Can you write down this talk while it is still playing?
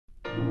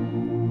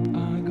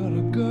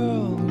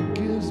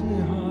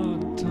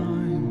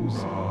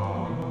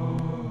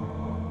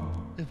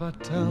If I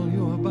tell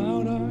you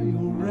about her,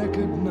 you'll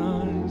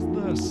recognize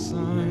the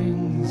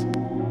signs.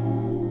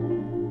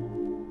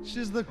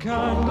 She's the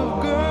kind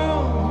of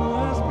girl who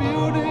has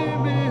beauty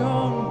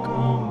beyond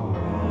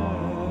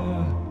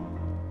compare,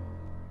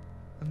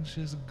 and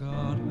she's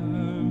got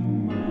her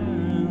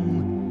man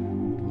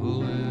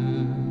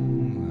pulling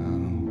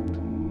out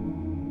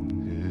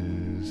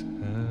his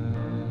hair.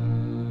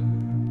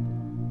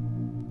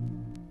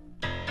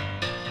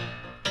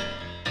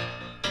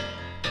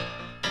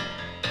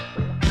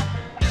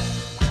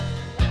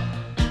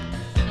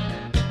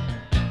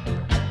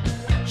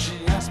 She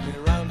asked me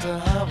round to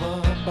have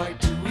a bite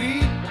to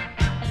eat.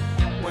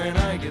 When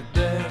I get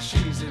there,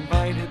 she's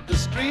invited the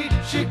street.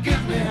 She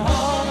gives me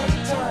hard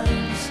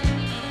times,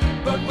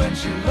 but when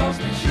she loves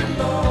me, she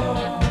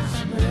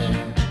loves me.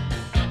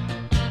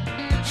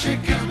 She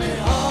gives me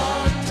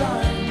hard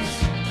times,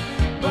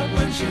 but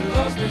when she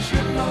loves me,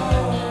 she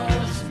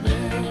loves me.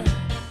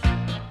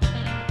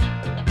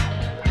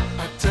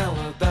 I tell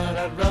her that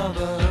I'd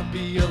rather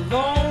be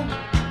alone.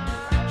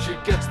 She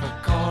gets the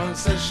car and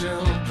says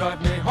she'll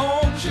drive me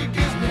home. She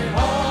gives me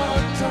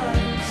hard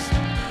times,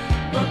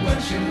 but when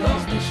she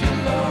loves me, she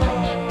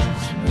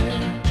loves me.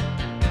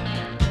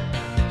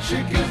 She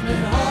gives me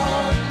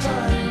hard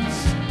times,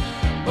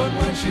 but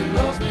when she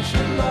loves me,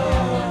 she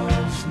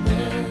loves me.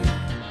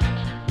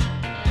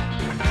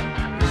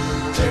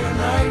 Take a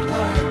night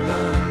like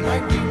the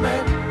night we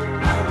met.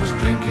 I was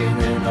drinking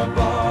in a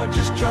bar,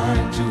 just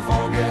trying to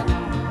forget.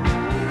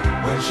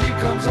 When she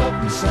comes up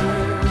and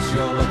says,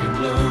 "You're looking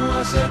blue,"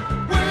 I said,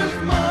 "Where's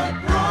my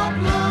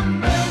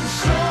problem?" And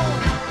so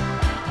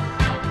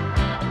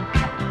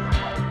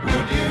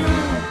would you.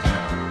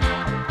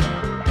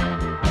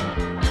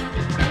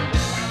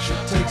 She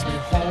takes me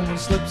home and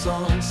slips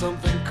on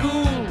something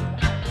cool.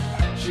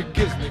 She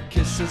gives me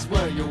kisses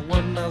where you're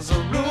one as a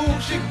rule.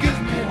 She gives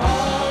me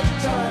hard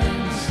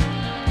times,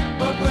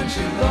 but when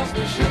she loves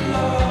me, she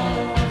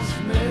loves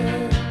me.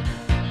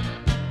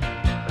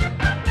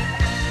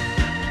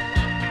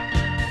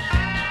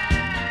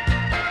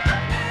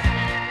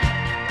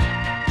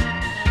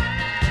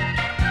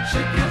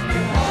 She gives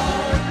me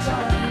hard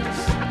times,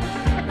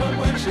 but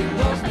when she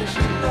loves me,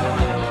 she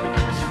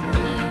loves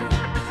me.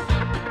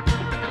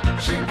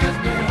 She gives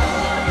me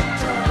hard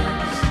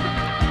times,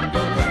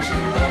 but when she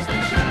loves me,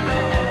 she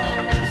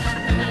loves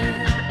me.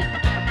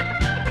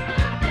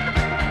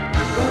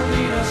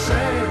 Believe I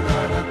say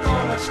that I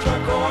thought I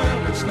struck oil.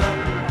 It's not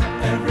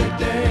every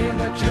day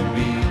that you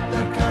meet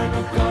that kind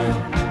of girl,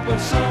 but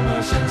summer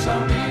since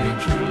I'm meeting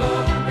true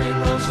love, ain't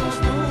love so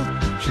smooth.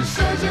 She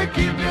says, "Hey,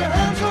 keep your